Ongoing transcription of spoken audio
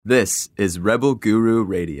This is Rebel Guru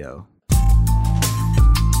Radio.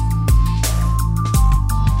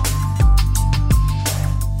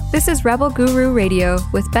 This is Rebel Guru Radio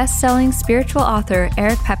with best-selling spiritual author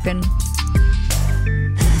Eric Pepin.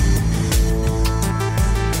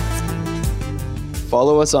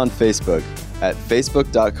 Follow us on Facebook at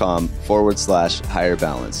facebook.com/Higher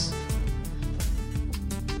Balance.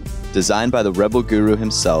 Designed by the Rebel Guru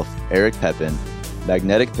himself, Eric Pepin,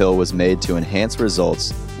 Magnetic Pill was made to enhance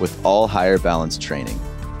results with all higher balance training,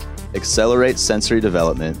 accelerate sensory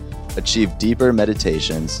development, achieve deeper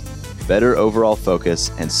meditations, better overall focus,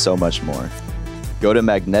 and so much more. Go to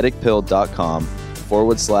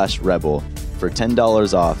magneticpill.com/rebel for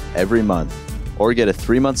 $10 off every month, or get a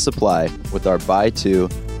 3-month supply with our buy 2,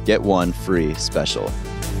 get 1 free special.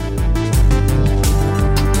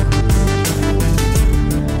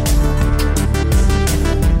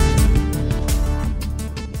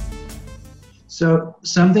 So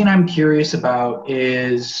something I'm curious about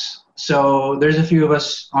is, so there's a few of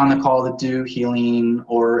us on the call that do healing,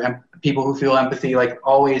 or people who feel empathy, like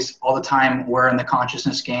always, all the time. We're in the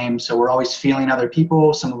consciousness game, so we're always feeling other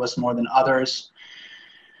people, some of us more than others.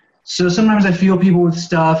 So sometimes I feel people with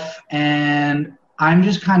stuff, and I'm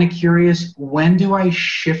just kind of curious, when do I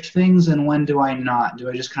shift things and when do I not? Do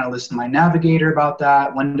I just kind of listen to my navigator about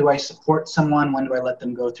that? When do I support someone? When do I let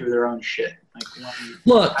them go through their own shit?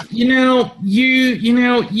 Look, Jonah,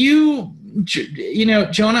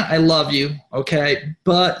 I love you, okay?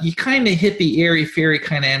 But you kind of hit the airy-fairy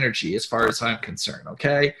kind of energy as far as I'm concerned,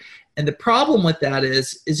 okay? And the problem with that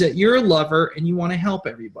is that you're a lover and you want to help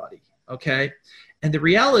everybody, okay? And the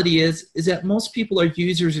reality is that most people are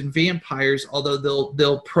users and vampires, although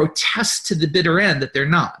they'll protest to the bitter end that they're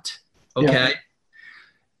not, okay? Yeah.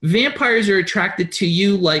 Vampires are attracted to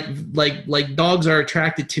you like dogs are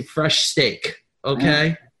attracted to fresh steak,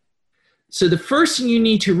 okay? So the first thing you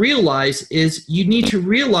need to realize is you need to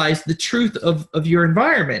realize the truth of your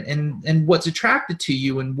environment and what's attracted to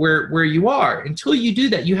you and where you are. Until you do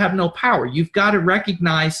that, you have no power. You've got to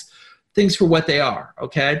recognize things for what they are,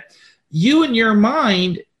 okay? You in your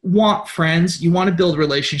mind want friends. You want to build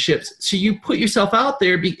relationships. So you put yourself out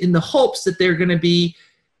there in the hopes that they're going to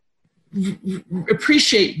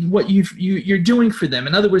appreciate what you're doing for them.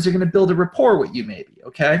 In other words, they're going to build a rapport with you maybe,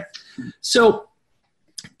 okay? So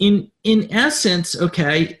in essence,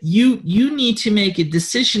 okay, you need to make a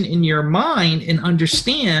decision in your mind and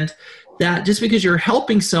understand that just because you're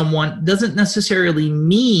helping someone doesn't necessarily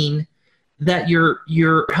mean that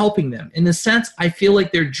you're helping them. In a sense, I feel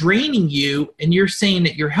like they're draining you and you're saying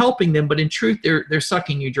that you're helping them, but in truth, they're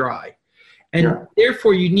sucking you dry. And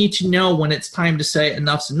therefore, you need to know when it's time to say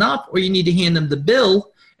enough's enough, or you need to hand them the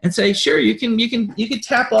bill and say, sure, you can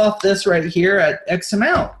tap off this right here at X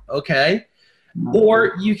amount, okay?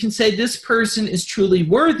 Or you can say this person is truly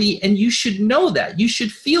worthy, and you should know that. You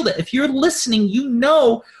should feel that. If you're listening, you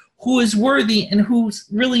know who is worthy and who's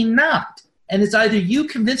really not. And it's either you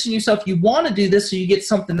convincing yourself you want to do this so you get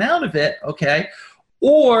something out of it, okay,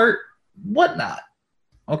 or whatnot.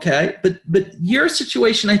 Okay, but your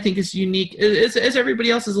situation, I think, is unique, as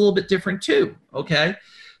everybody else is a little bit different too, okay?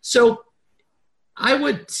 So I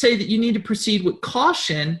would say that you need to proceed with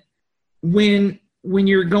caution when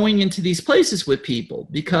you're going into these places with people,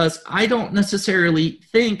 because I don't necessarily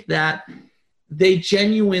think that they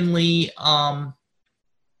genuinely are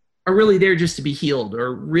really there just to be healed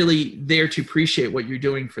or really there to appreciate what you're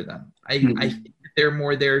doing for them. I think that they're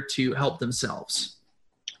more there to help themselves.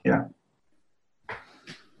 Yeah.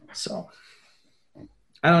 So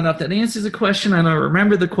I don't know if that answers the question. I don't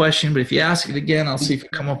remember the question, but if you ask it again, I'll see if I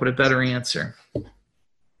come up with a better answer.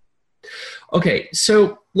 Okay,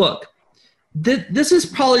 so look, this is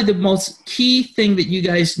probably the most key thing that you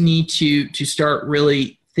guys need to start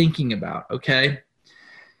really thinking about, okay?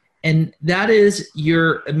 And that is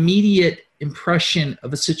your immediate impression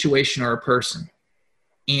of a situation or a person.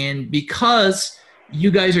 And because you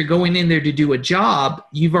guys are going in there to do a job,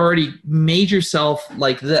 you've already made yourself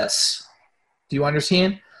like this. Do you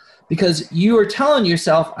understand? Because you are telling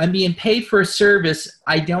yourself, I'm being paid for a service.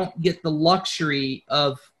 I don't get the luxury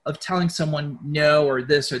of telling someone no or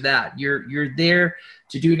this or that. You're there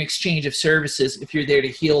to do an exchange of services if you're there to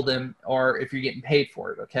heal them or if you're getting paid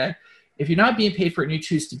for it, okay? If you're not being paid for it and you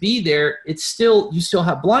choose to be there, you still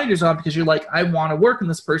have blinders on because you're like, I want to work with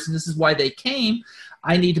this person. This is why they came.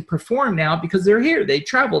 I need to perform now because they're here. They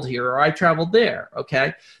traveled here or I traveled there,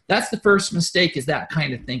 okay? That's the first mistake, is that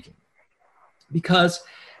kind of thinking. Because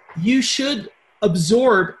you should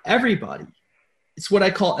absorb everybody. It's what I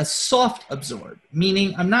call a soft absorb,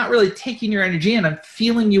 meaning I'm not really taking your energy in. I'm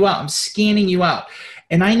feeling you out. I'm scanning you out.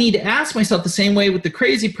 And I need to ask myself the same way with the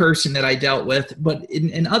crazy person that I dealt with, but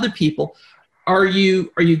in other people, are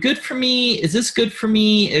you good for me? Is this good for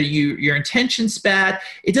me? Are your intentions bad?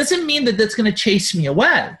 It doesn't mean that that's going to chase me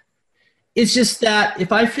away. It's just that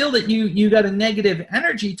if I feel that you got a negative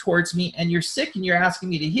energy towards me and you're sick and you're asking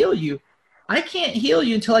me to heal you, I can't heal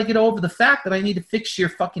you until I get over the fact that I need to fix your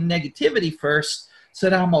fucking negativity first so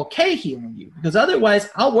that I'm okay healing you. Because otherwise,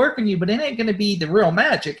 I'll work on you, but it ain't going to be the real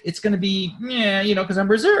magic. It's going to be, because I'm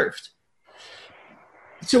reserved.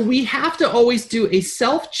 So we have to always do a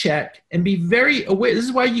self-check and be very aware. This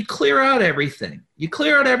is why you clear out everything. You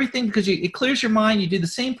clear out everything because it clears your mind. You do the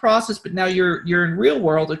same process, but now you're in real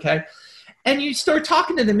world, okay? And you start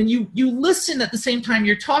talking to them, and you listen at the same time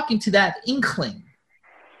you're talking to that inkling,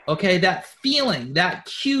 okay? That feeling, that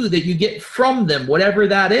cue that you get from them, whatever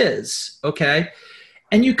that is, okay?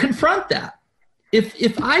 And you confront that.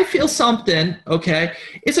 If I feel something, okay,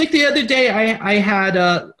 it's like the other day I had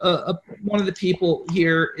one of the people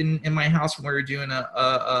here in my house when we were doing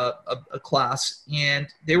a class, and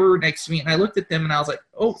they were next to me, and I looked at them and I was like,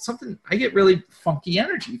 oh, I get really funky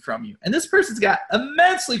energy from you. And this person's got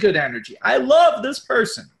immensely good energy. I love this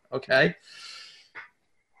person, okay?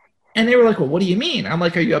 And they were like, well, what do you mean? I'm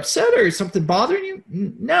like, are you upset or is something bothering you?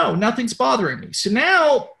 No, nothing's bothering me. So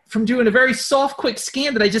now, from doing a very soft, quick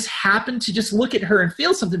scan that I just happened to just look at her and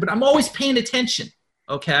feel something, but I'm always paying attention,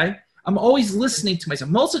 okay? I'm always listening to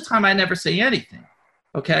myself. Most of the time, I never say anything,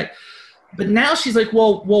 okay? But now she's like,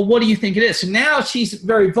 well, what do you think it is? So now she's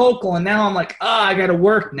very vocal, and now I'm like, I got to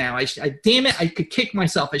work now. Damn it, I could kick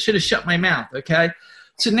myself. I should have shut my mouth, okay?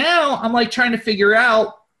 So now I'm like trying to figure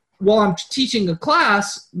out, while I'm teaching a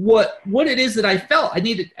class, what it is that I felt. I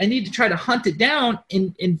need to try to hunt it down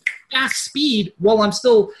in fast speed while I'm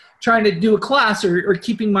still trying to do a class or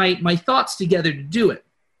keeping my thoughts together to do it.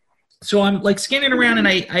 So I'm like scanning around, and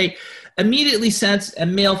I immediately sense a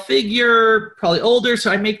male figure, probably older.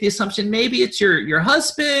 So I make the assumption maybe it's your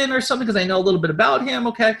husband or something, because I know a little bit about him,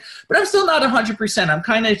 okay? But I'm still not 100%. I'm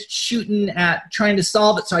kind of shooting at trying to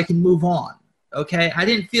solve it so I can move on, okay? I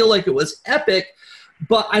didn't feel like it was epic,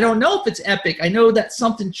 but I don't know if it's epic. I know that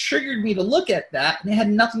something triggered me to look at that, and it had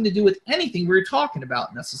nothing to do with anything we were talking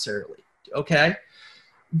about necessarily, okay?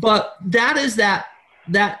 But that is that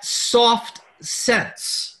soft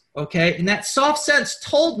sense, okay? And that soft sense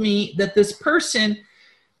told me that this person,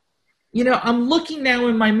 I'm looking now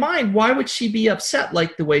in my mind, why would she be upset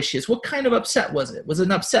like the way she is? What kind of upset was it? Was it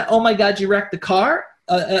an upset, oh my God, you wrecked the car?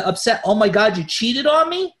 Upset, oh my God, you cheated on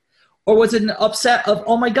me? Or was it an upset of,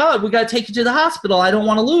 oh my God, we got to take you to the hospital. I don't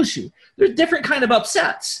want to lose you. There's different kind of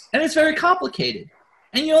upsets, and it's very complicated.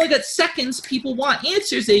 And you only got seconds. People want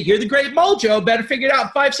answers. You're the great Mojo. Better figure it out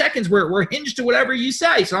in 5 seconds. We're hinged to whatever you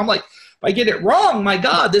say. So I'm like, if I get it wrong, my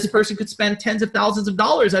God, this person could spend tens of thousands of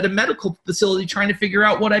dollars at a medical facility trying to figure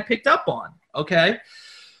out what I picked up on, okay?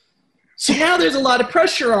 So now there's a lot of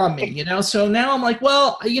pressure on me, So now I'm like,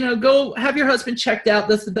 well, go have your husband checked out.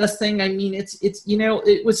 That's the best thing. I mean,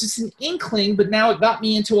 it was just an inkling, but now it got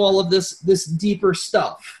me into all of this deeper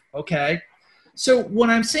stuff, okay? So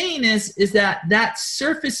what I'm saying is that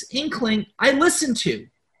surface inkling I listen to.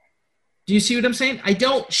 Do you see what I'm saying? I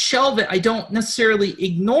don't shelve it. I don't necessarily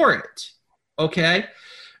ignore it, okay?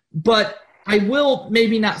 But I will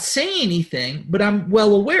maybe not say anything, but I'm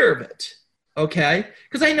well aware of it. Okay,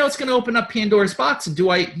 because I know it's going to open up Pandora's box, and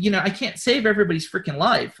I can't save everybody's freaking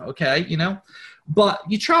life, okay, but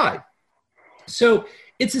you try. So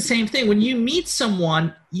it's the same thing. When you meet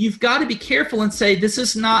someone, you've got to be careful and say, this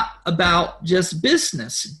is not about just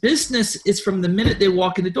business. Business is from the minute they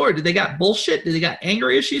walk in the door. Do they got bullshit? Do they got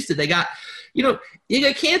anger issues? Do they got, you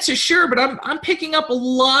got cancer? Sure, but I'm picking up a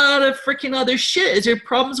lot of freaking other shit. Is there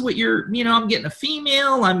problems with your, I'm getting a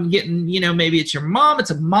female, I'm getting, maybe it's your mom.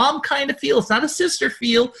 It's a mom kind of feel. It's not a sister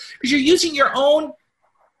feel, because you're using your own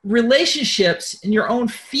relationships and your own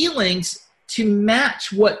feelings to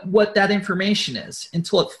match what that information is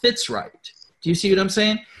until it fits right. Do you see what I'm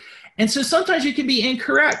saying? And so sometimes you can be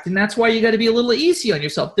incorrect, and that's why you got to be a little easy on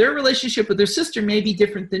yourself. Their relationship with their sister may be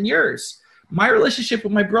different than yours. My relationship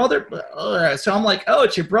with my brother, so I'm like, oh,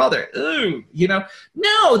 it's your brother. Ooh,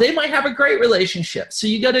 No, they might have a great relationship. So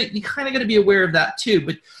you kind of got to be aware of that too.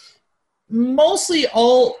 But mostly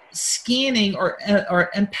all scanning or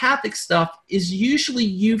empathic stuff is usually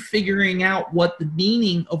you figuring out what the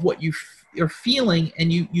meaning of what you're feeling,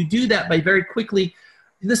 and you do that by very quickly,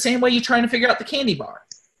 the same way you're trying to figure out the candy bar.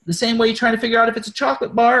 The same way you're trying to figure out if it's a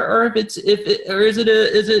chocolate bar or is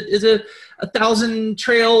it a Thousand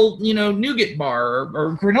Trail, nougat bar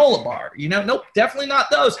or granola bar, Nope, definitely not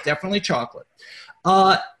those. Definitely chocolate.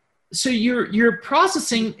 so you're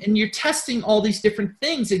processing and you're testing all these different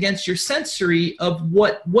things against your sensory of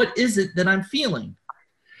what is it that I'm feeling.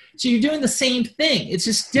 So you're doing the same thing. It's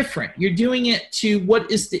just different. You're doing it to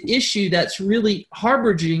what is the issue that's really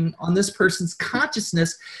harboring on this person's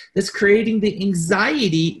consciousness, that's creating the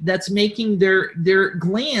anxiety, that's making their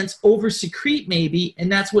glands over-secrete maybe,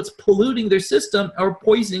 and that's what's polluting their system or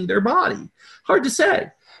poisoning their body. Hard to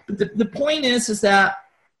say. But the point is that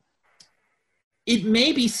it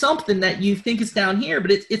may be something that you think is down here,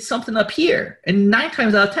 but it's something up here. And 9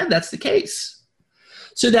 times out of 10, that's the case.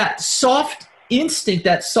 So that soft instinct,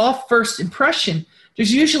 that soft first impression,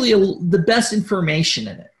 there's usually the best information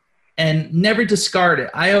in it, and never discard it.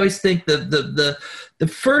 I always think the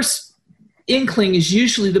first inkling is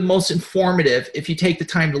usually the most informative if you take the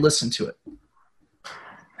time to listen to it.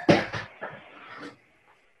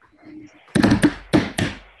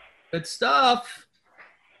 Good stuff.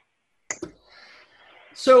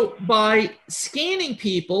 So by scanning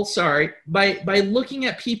people, by looking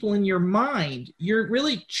at people in your mind, you're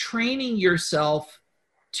really training yourself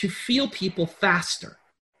to feel people faster.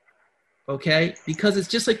 Okay? Because it's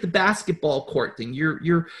just like the basketball court thing.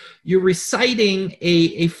 You're reciting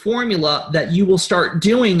a formula that you will start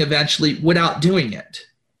doing eventually without doing it.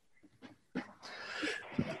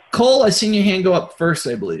 Cole, I seen your hand go up first,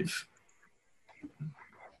 I believe.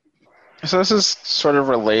 So this is sort of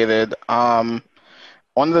related.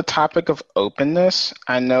 On the topic of openness,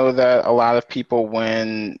 I know that a lot of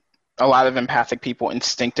empathic people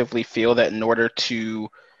instinctively feel that in order to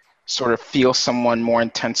sort of feel someone more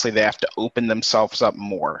intensely, they have to open themselves up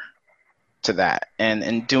more to that. And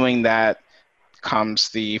in doing that comes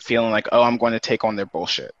the feeling like, oh, I'm going to take on their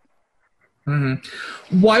bullshit.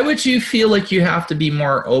 Mm-hmm. Why would you feel like you have to be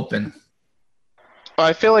more open? Well,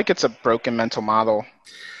 I feel like it's a broken mental model.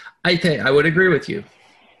 I would agree with you.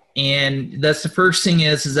 And that's the first thing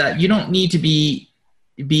is that you don't need to be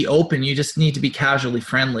open. You just need to be casually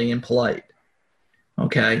friendly and polite.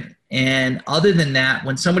 Okay. And other than that,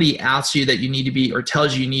 when somebody asks you that you need to be, or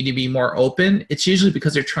tells you need to be more open, it's usually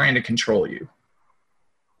because they're trying to control you.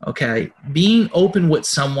 Okay. Being open with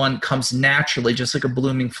someone comes naturally, just like a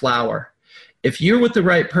blooming flower. If you're with the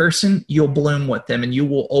right person, you'll bloom with them and you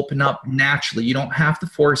will open up naturally. You don't have to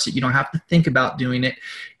force it. You don't have to think about doing it.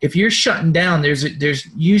 If you're shutting down, there's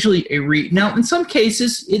usually now in some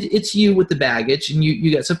cases it's you with the baggage and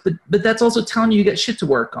you got stuff, but that's also telling you got shit to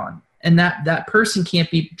work on. And that person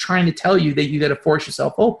can't be trying to tell you that you got to force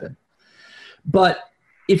yourself open. But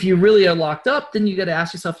if you really are locked up, then you got to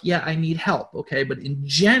ask yourself, yeah, I need help. Okay. But in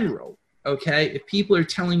general, okay, if people are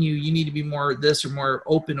telling you you need to be more this or more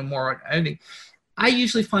open or more anything, I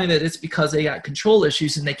usually find that it's because they got control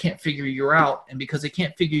issues and they can't figure you out. And because they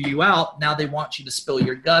can't figure you out, now they want you to spill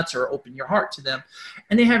your guts or open your heart to them,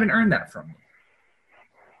 and they haven't earned that from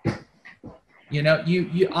you. You know,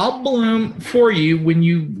 I'll bloom for you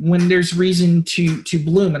when there's reason to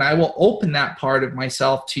bloom, and I will open that part of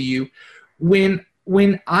myself to you when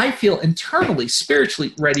I feel internally,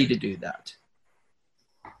 spiritually ready to do that.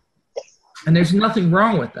 And there's nothing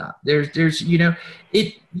wrong with that. There's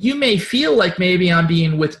you may feel like maybe I'm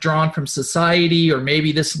being withdrawn from society or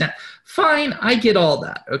maybe this and that. Fine, I get all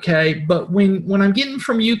that, okay? But when I'm getting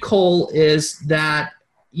from you, Cole, is that,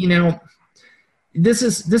 this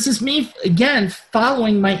is me, again,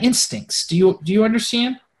 following my instincts. Do you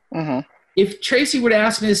understand? Mm-hmm. If Tracy were to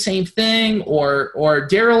ask me the same thing or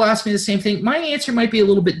Daryl asked me the same thing, my answer might be a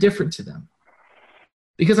little bit different to them.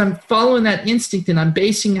 Because I'm following that instinct and I'm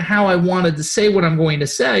basing how I wanted to say what I'm going to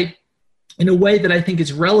say in a way that I think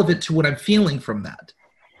is relevant to what I'm feeling from that.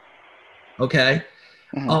 Okay?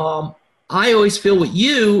 Mm-hmm. I always feel with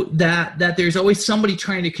you that there's always somebody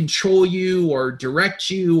trying to control you or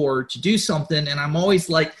direct you or to do something, and I'm always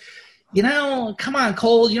like, come on,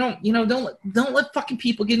 Cole, don't let fucking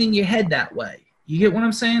people get in your head that way. You get what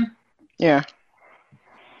I'm saying? Yeah.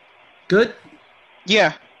 Good?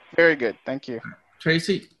 Yeah, very good. Thank you.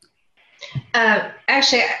 Tracy?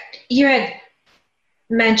 Actually, you had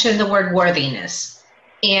mentioned the word worthiness.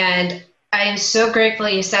 And I am so grateful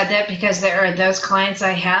you said that, because there are those clients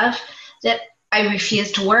I have that I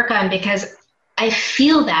refuse to work on because I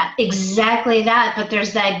feel that, exactly that. But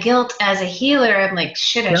there's that guilt as a healer. I'm like,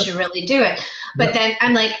 shit, I should really do it. But then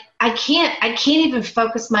I'm like, I can't even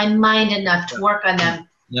focus my mind enough to work on them.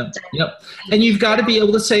 Yep. And you've got to be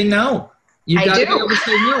able to say no. You've got to be able to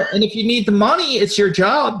say no. And if you need the money, it's your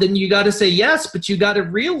job, then you got to say yes, but you got to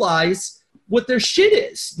realize what their shit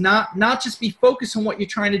is, not just be focused on what you're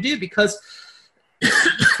trying to do, because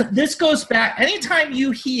this goes back, anytime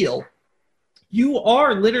you heal, you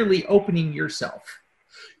are literally opening yourself.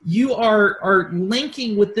 You are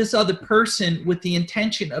linking with this other person with the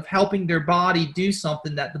intention of helping their body do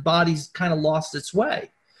something that the body's kind of lost its way,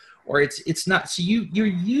 or it's not. So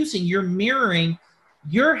you're mirroring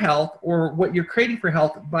your health or what you're creating for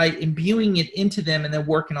health by imbuing it into them and then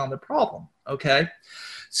working on the problem. Okay.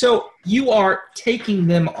 So you are taking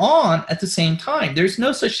them on at the same time. There's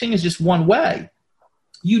no such thing as just one way.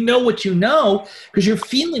 You know what you know because you're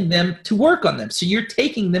feeling them to work on them. So you're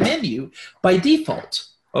taking them in you by default.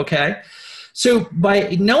 Okay. So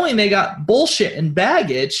by knowing they got bullshit and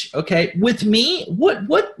baggage, okay, with me, what,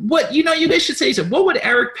 you guys should say, so what would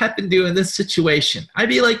Eric Pepin do in this situation? I'd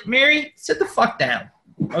be like, Mary, sit the fuck down.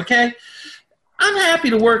 Okay. I'm happy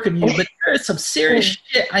to work with you, but there's some serious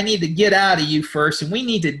shit I need to get out of you first, and we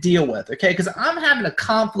need to deal with, okay? Because I'm having a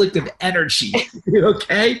conflict of energy,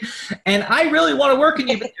 okay? And I really want to work with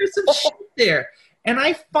you, but there's some shit there. And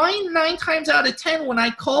I find 9 times out of 10 when I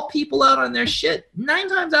call people out on their shit, 9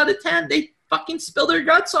 times out of 10, they fucking spill their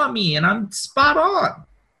guts on me, and I'm spot on,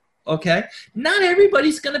 okay? Not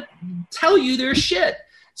everybody's going to tell you their shit.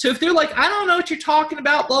 So if they're like, I don't know what you're talking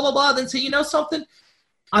about, blah, blah, blah, then say, you know something?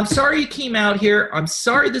 I'm sorry you came out here. I'm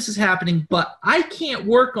sorry this is happening, but I can't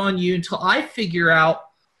work on you until I figure out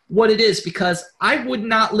what it is, because I would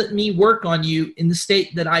not let me work on you in the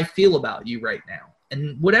state that I feel about you right now.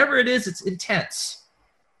 And whatever it is, it's intense.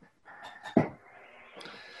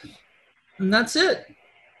 And that's it.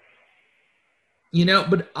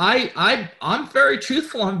 But I'm very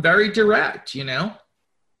truthful. I'm very direct,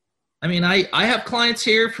 I mean, I have clients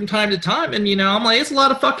here from time to time, and, I'm like, it's a lot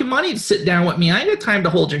of fucking money to sit down with me. I ain't got time to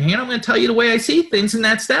hold your hand. I'm going to tell you the way I see things, and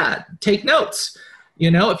that's that. Take notes.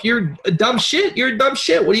 If you're a dumb shit, you're a dumb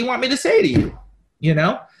shit. What do you want me to say to you?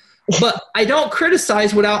 But I don't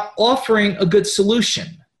criticize without offering a good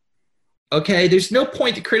solution. Okay? There's no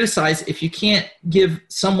point to criticize if you can't give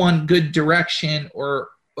someone good direction or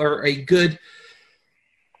a good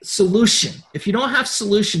solution. If you don't have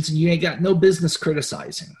solutions, and you ain't got no business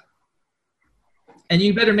criticizing. And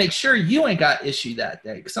you better make sure you ain't got issue that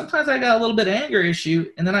day. Because sometimes I got a little bit of anger issue,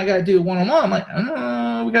 and then I got to do a one-on-one. I'm like,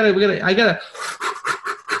 I gotta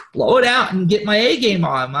blow it out and get my A game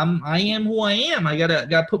on. I am who I am. I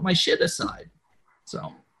gotta put my shit aside. So,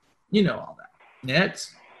 all that.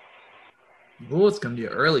 Next. Oh, it's gonna be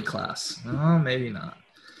an early class. Oh, maybe not.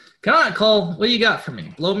 Come on, Cole. What do you got for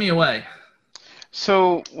me? Blow me away.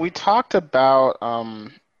 So we talked about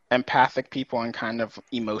empathic people and kind of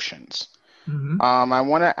emotions. Mm-hmm. I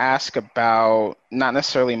want to ask about not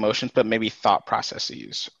necessarily emotions, but maybe thought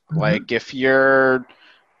processes. Mm-hmm. Like if you're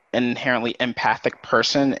an inherently empathic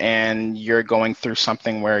person and you're going through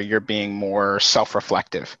something where you're being more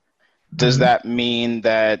self-reflective, does Mm-hmm. that mean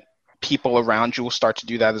that people around you will start to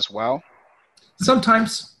do that as well?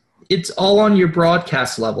 Sometimes. It's all on your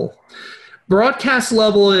broadcast level. Broadcast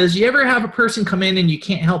level is, you ever have a person come in and you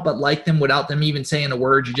can't help but like them without them even saying a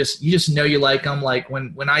word? You just know you like them. Like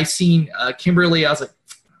when I seen Kimberly, I was like,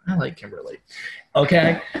 I like Kimberly.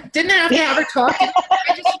 Okay, didn't have to have her talking.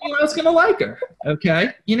 I just knew I was gonna like her.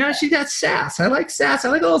 Okay, she got sass. I like sass. I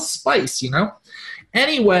like a little spice.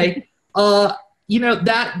 Anyway,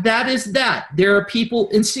 that is that. There are people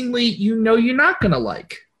instantly you're not gonna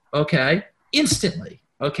like. Okay, instantly.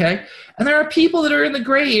 Okay. And there are people that are in the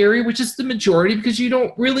gray area, which is the majority, because you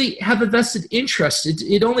don't really have a vested interest.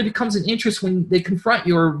 It only becomes an interest when they confront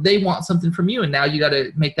you or they want something from you. And now you got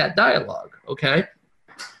to make that dialogue. Okay.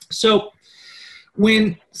 So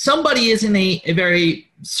when somebody is in a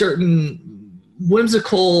very certain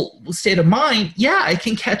whimsical state of mind, yeah, it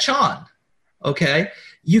can catch on. Okay.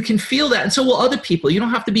 You can feel that. And so will other people. You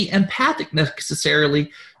don't have to be empathic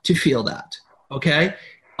necessarily to feel that. Okay.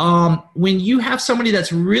 When you have somebody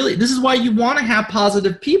that's really, this is why you want to have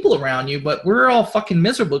positive people around you, but we're all fucking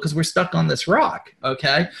miserable because we're stuck on this rock,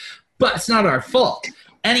 okay? But it's not our fault.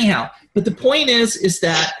 Anyhow, but the point is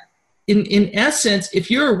that in essence, if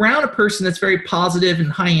you're around a person that's very positive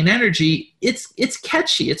and high in energy, it's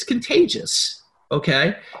catchy, it's contagious,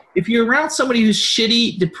 okay? If you're around somebody who's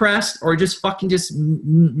shitty, depressed, or just fucking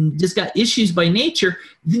just got issues by nature,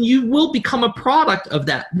 then you will become a product of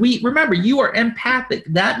that. Remember, you are empathic.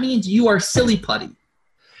 That means you are silly putty.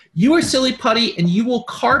 You are silly putty, and you will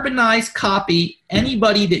carbonize copy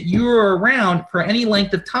anybody that you are around for any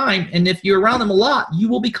length of time. And if you're around them a lot, you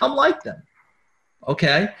will become like them.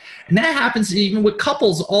 Okay? And that happens even with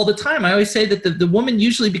couples all the time. I always say that the woman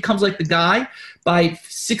usually becomes like the guy by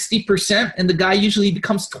 60%, and the guy usually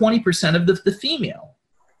becomes 20% of the female.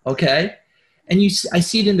 Okay? and I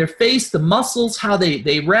see it in their face, the muscles, how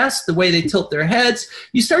they rest, the way they tilt their heads.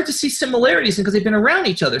 You start to see similarities because they've been around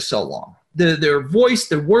each other so long. Their voice,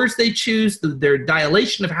 the words they choose, their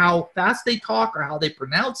dilation of how fast they talk or how they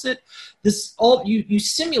pronounce it. This all you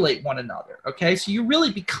simulate one another, okay? So you're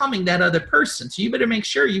really becoming that other person. So you better make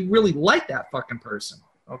sure you really like that fucking person,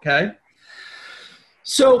 okay?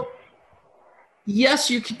 So yes,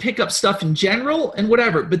 you can pick up stuff in general and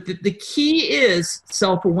whatever, but the key is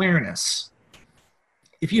self-awareness.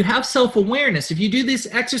 If you have self-awareness, if you do this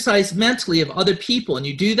exercise mentally of other people and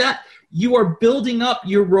you do that, you are building up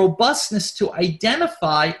your robustness to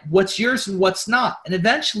identify what's yours and what's not. And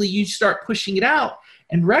eventually you start pushing it out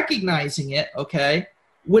and recognizing it, okay,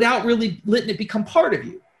 without really letting it become part of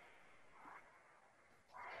you.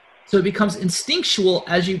 So it becomes instinctual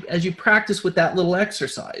as you practice with that little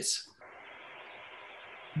exercise.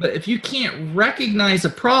 But if you can't recognize a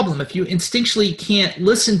problem, if you instinctually can't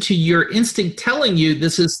listen to your instinct telling you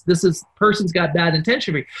this person's got bad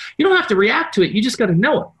intention for you, you don't have to react to it. You just got to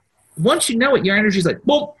know it. Once you know it, your energy is like,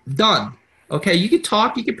 boom, done. Okay, you can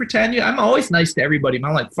talk, you can pretend. I'm always nice to everybody.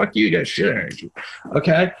 I'm like, fuck you, you got shit energy.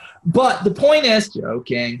 Okay, but the point is,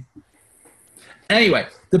 joking. Anyway,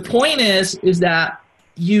 the point is that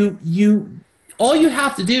you all you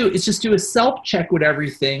have to do is just do a self-check with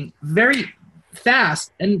everything very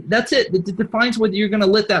fast, and that's it. It defines whether you're going to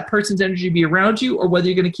let that person's energy be around you or whether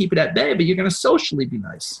you're going to keep it at bay, but you're going to socially be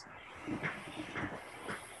nice.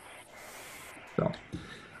 So,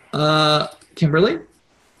 Kimberly?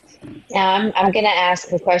 Yeah, I'm going to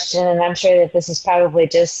ask a question, and I'm sure that this is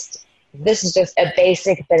just a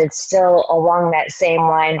basic, but it's still along that same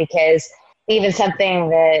line, because even something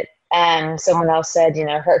that someone else said,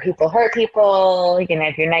 hurt people.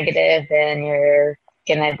 If you're negative, then you're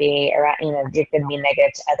going to be around, you're going to be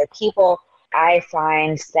negative to other people. I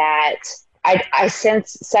find that I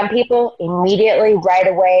sense some people immediately, right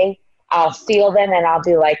away. I'll feel them and I'll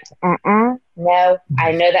be like, no,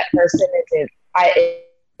 I know that person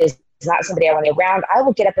is not somebody I want to be around. I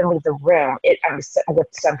will get up and leave the room. I'm with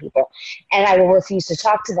some people, and I will refuse to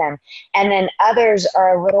talk to them. And then others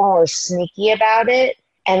are a little more sneaky about it,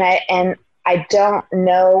 and I don't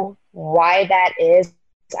know why that is.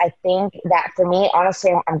 I think that for me,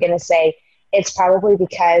 honestly, I'm going to say it's probably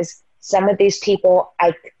because some of these people,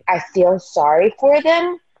 I feel sorry for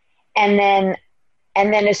them, and then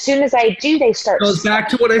as soon as I do, they start. Goes back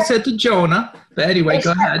to what I said to Jonah. But anyway,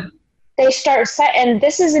 go ahead. They start, and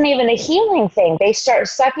this isn't even a healing thing. They start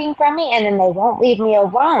sucking from me, and then they won't leave me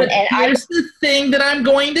alone. But and here's the thing that I'm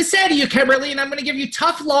going to say to you, Kimberly, and I'm going to give you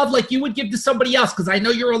tough love like you would give to somebody else, because I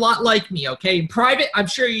know you're a lot like me, okay? In private, I'm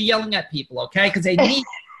sure you're yelling at people, okay? Because they need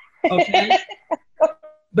okay?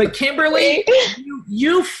 But Kimberly,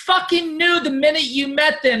 you fucking knew the minute you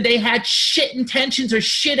met them they had shit intentions or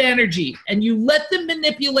shit energy, and you let them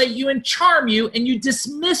manipulate you and charm you, and you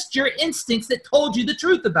dismissed your instincts that told you the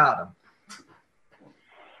truth about them.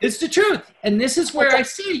 It's the truth. And this is where I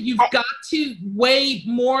say you've got to weigh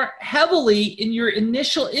more heavily in your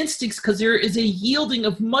initial instincts, because there is a yielding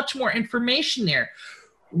of much more information there.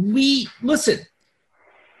 Listen,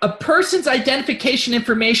 a person's identification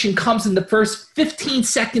information comes in the first 15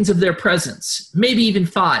 seconds of their presence, maybe even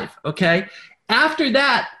 5, okay? After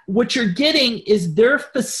that, what you're getting is their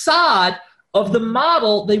facade of the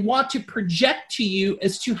model they want to project to you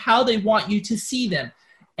as to how they want you to see them.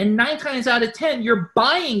 And 9 times out of 10, you're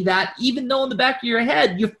buying that, even though in the back of your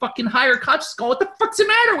head, your fucking higher conscious going, what the fuck's the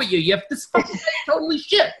matter with you? You have this fucking totally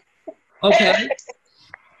shit. Okay?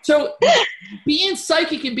 So being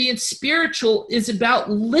psychic and being spiritual is about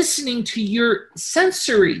listening to your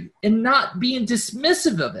sensory and not being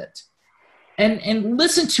dismissive of it. And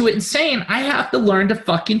listen to it and saying, I have to learn to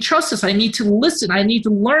fucking trust this. I need to listen. I need to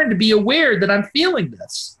learn to be aware that I'm feeling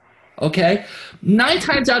this. Okay? 9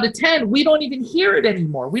 times out of 10, we don't even hear it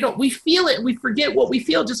anymore. We feel it and we forget what we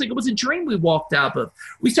feel, just like it was a dream we walked out of.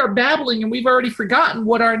 We start babbling and we've already forgotten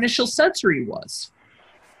what our initial sensory was.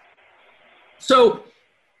 So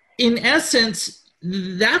in essence,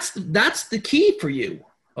 that's the key for you.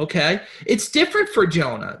 Okay? It's different for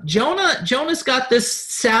Jonah. Jonah's got this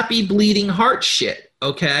sappy, bleeding heart shit.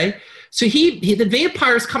 Okay? So the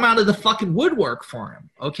vampires come out of the fucking woodwork for him.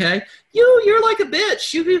 Okay? You're like a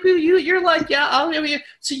bitch. You're like, yeah, I'll give you.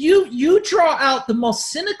 So you draw out the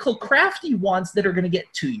most cynical, crafty ones that are going to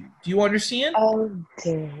get to you. Do you understand? Oh,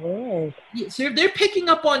 dear. So they're picking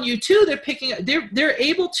up on you too. They're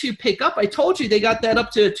able to pick up. I told you they got that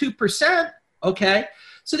up to 2%. Okay?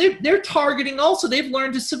 So they're targeting also. They've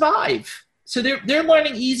learned to survive. So they're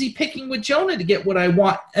learning easy picking with Jonah to get what I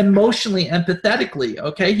want emotionally, empathetically,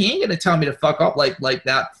 okay? He ain't going to tell me to fuck up like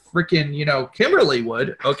that freaking, Kimberly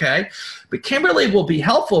would, okay? But Kimberly will be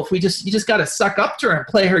helpful if you just got to suck up to her and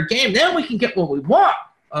play her game. Then we can get what we want,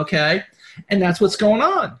 okay? And that's what's going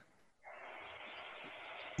on.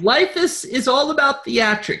 Life is all about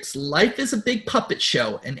theatrics. Life is a big puppet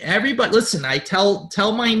show. And everybody, listen, I tell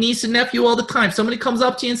my niece and nephew all the time, somebody comes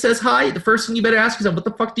up to you and says hi, the first thing you better ask yourself, what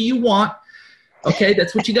the fuck do you want? Okay,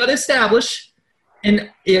 that's what you got to establish. And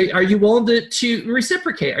are you willing to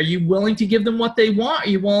reciprocate? Are you willing to give them what they want?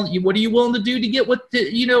 What are you willing to do to get what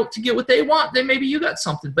they want? Then maybe you got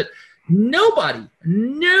something. But nobody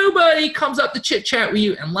comes up to chit chat with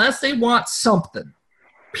you unless they want something.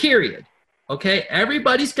 Period. Okay,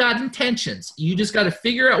 everybody's got intentions. You just got to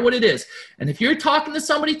figure out what it is. And if you're talking to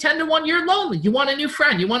somebody 10 to 1, you're lonely. You want a new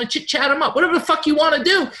friend. You want to chit-chat them up. Whatever the fuck you want to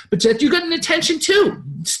do. But you got an intention too.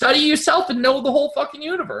 Study yourself and know the whole fucking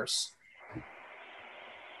universe.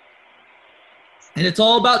 And it's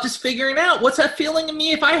all about just figuring out what's that feeling in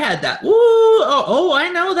me if I had that. Ooh,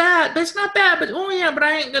 I know that. That's not bad. But but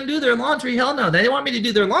I ain't going to do their laundry. Hell no. They want me to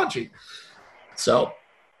do their laundry. So,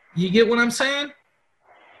 you get what I'm saying?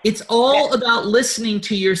 It's all about listening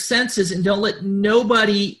to your senses, and don't let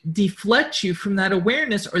nobody deflect you from that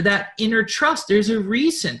awareness or that inner trust. There's a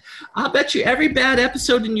reason. I'll bet you every bad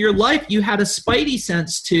episode in your life you had a spidey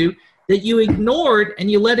sense to that you ignored, and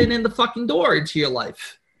you let it in the fucking door into your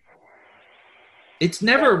life. It's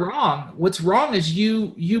never wrong. What's wrong is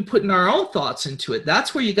you putting our own thoughts into it.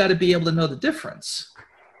 That's where you got to be able to know the difference.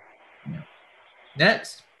 Yeah.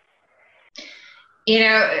 Next.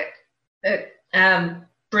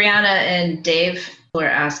 Brianna and Dave were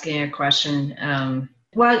asking a question.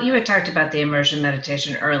 You had talked about the immersion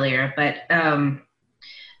meditation earlier, but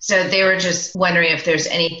so they were just wondering if there's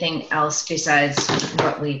anything else besides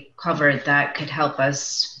what we covered that could help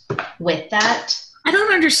us with that. I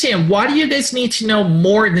don't understand. Why do you guys need to know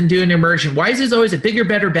more than doing immersion? Why is this always a bigger,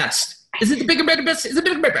 better, best? Is it the bigger, better, best? Is it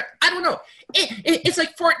bigger, better, best? I don't know. It's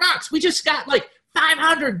like Fort Knox. We just got like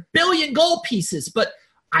 500 billion gold pieces, but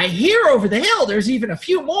I hear over the hill there's even a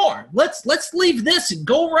few more. Let's leave this and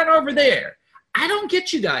go run over there. I don't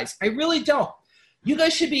get you guys. I really don't. You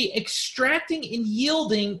guys should be extracting and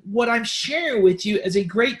yielding what I'm sharing with you as a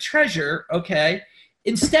great treasure, okay?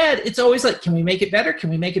 Instead, it's always like, can we make it better? Can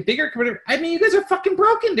we make it bigger? You guys are fucking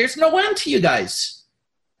broken. There's no end to you guys.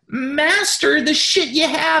 Master the shit you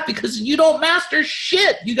have, because you don't master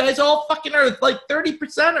shit. You guys all fucking are like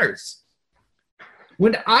 30%ers.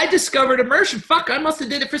 When I discovered immersion, I must have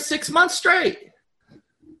did it for 6 months straight.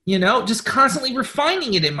 Just constantly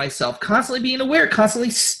refining it in myself, constantly being aware, constantly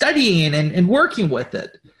studying and working with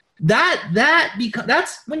it.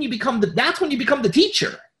 That's when you become the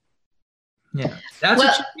teacher. Yeah.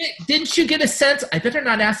 Didn't you get a sense? I better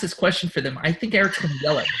not ask this question for them. I think Eric's going to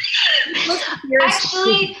yell at me.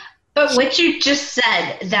 Actually, but what you just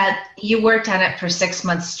said, that you worked on it for 6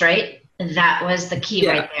 months straight, that was the key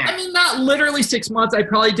right there. Not literally 6 months. I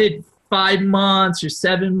probably did 5 months or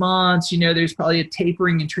 7 months. There's probably a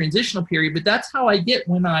tapering and transitional period, but that's how I get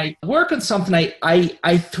when I work on something.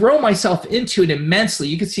 I throw myself into it immensely.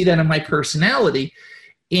 You can see that in my personality.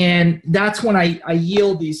 And that's when I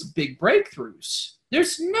yield these big breakthroughs.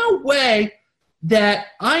 There's no way that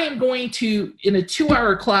I am going to, in a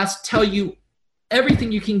 2-hour class, tell you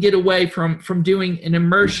everything you can get away from doing an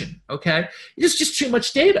immersion, okay? There's just too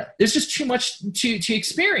much data. There's just too much to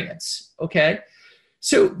experience, okay?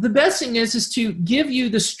 So the best thing is to give you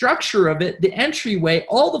the structure of it, the entryway,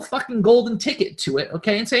 all the fucking golden ticket to it,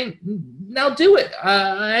 okay? And saying, now do it.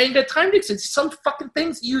 I ain't got time to accept some fucking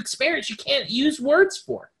things you experience you can't use words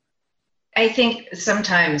for. I think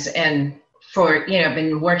sometimes, and for,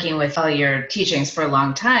 been working with all your teachings for a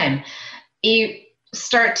long time, you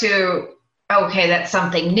start to, okay, that's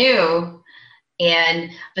something new.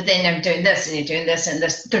 But then I'm doing this and you're doing this and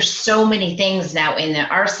this. There's so many things now in the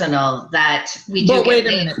arsenal that we do. But wait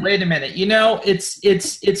a minute.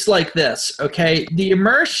 It's like this, okay? The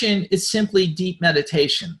immersion is simply deep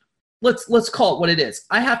meditation. Let's call it what it is.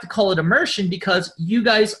 I have to call it immersion because you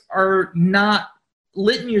guys are not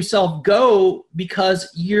letting yourself go because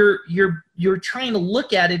you're trying to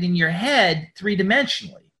look at it in your head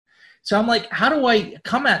 3-dimensionally. So I'm like, how do I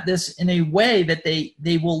come at this in a way that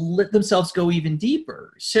they will let themselves go even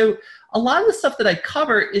deeper? So a lot of the stuff that I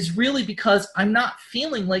cover is really because I'm not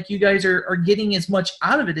feeling like you guys are getting as much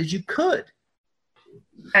out of it as you could.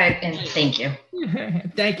 And thank you.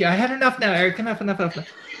 Thank you. I had enough now, Eric. Enough.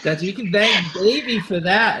 That you can thank Davey for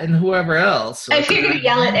that and whoever else. If you're going to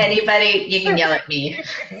yell at anybody, you can yell at me.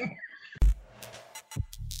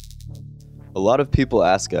 A lot of people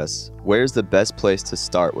ask us, where's the best place to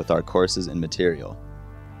start with our courses and material?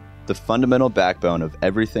 The fundamental backbone of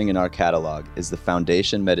everything in our catalog is the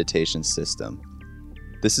Foundation Meditation System.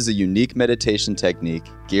 This is a unique meditation technique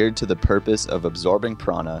geared to the purpose of absorbing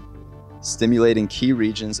prana, stimulating key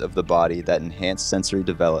regions of the body that enhance sensory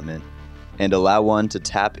development, and allow one to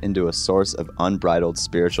tap into a source of unbridled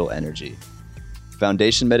spiritual energy.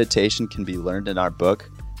 Foundation meditation can be learned in our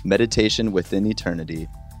book, Meditation Within Eternity,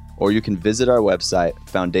 or you can visit our website,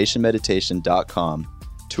 foundationmeditation.com,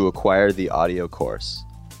 to acquire the audio course.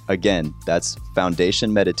 Again, that's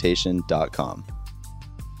foundationmeditation.com.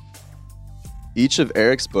 Each of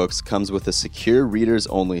Eric's books comes with a secure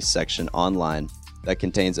readers-only section online that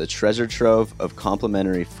contains a treasure trove of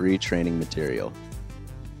complimentary free training material.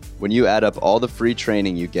 When you add up all the free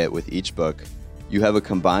training you get with each book, you have a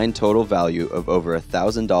combined total value of over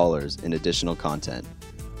 $1,000 in additional content.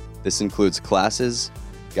 This includes classes,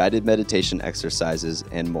 guided meditation exercises,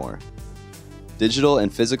 and more. Digital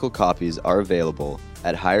and physical copies are available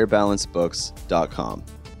at higherbalancebooks.com.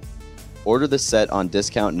 Order the set on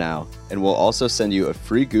discount now, and we'll also send you a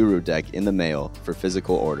free guru deck in the mail for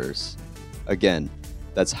physical orders. Again,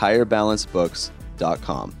 that's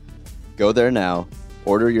higherbalancebooks.com. Go there now,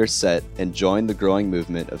 order your set, and join the growing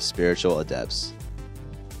movement of spiritual adepts.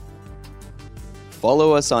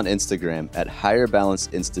 Follow us on Instagram at Higher Balance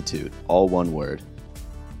Institute, all one word.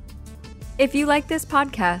 If you like this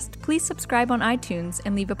podcast, please subscribe on iTunes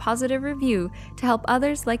and leave a positive review to help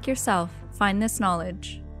others like yourself find this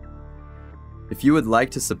knowledge. If you would like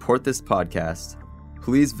to support this podcast,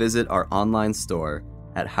 please visit our online store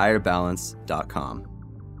at higherbalance.com.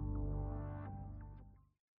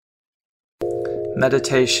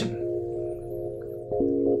 Meditation.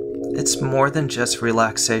 It's more than just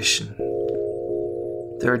relaxation.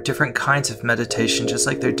 There are different kinds of meditation, just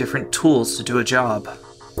like there are different tools to do a job.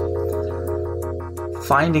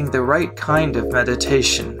 Finding the right kind of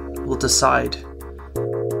meditation will decide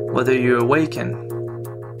whether you awaken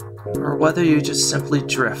or whether you just simply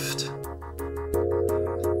drift.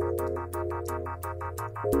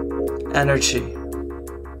 Energy.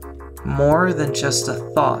 More than just a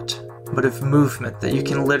thought, but of movement that you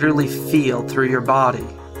can literally feel through your body.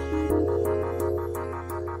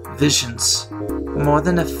 Visions. More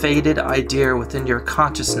than a faded idea within your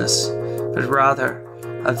consciousness, but rather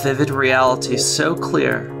a vivid reality so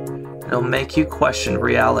clear it'll make you question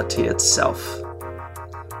reality itself.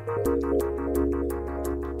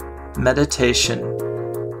 Meditation,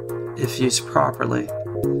 if used properly,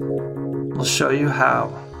 will show you how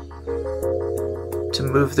to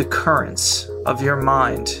move the currents of your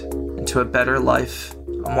mind into a better life,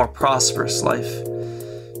 a more prosperous life,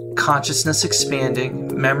 consciousness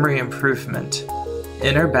expanding, memory improvement,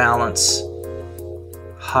 inner balance,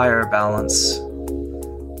 higher balance.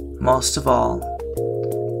 Most of all,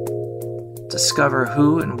 discover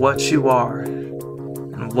who and what you are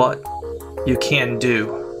and what you can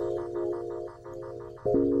do.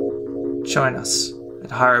 Join us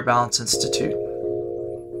at Higher Balance Institute.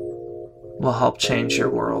 We'll help change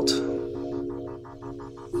your world.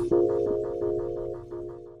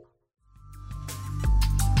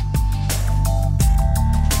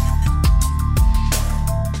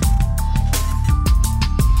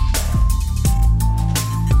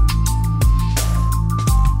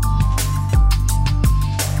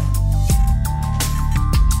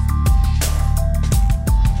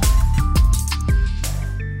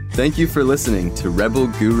 Thank you for listening to Rebel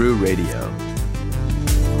Guru Radio.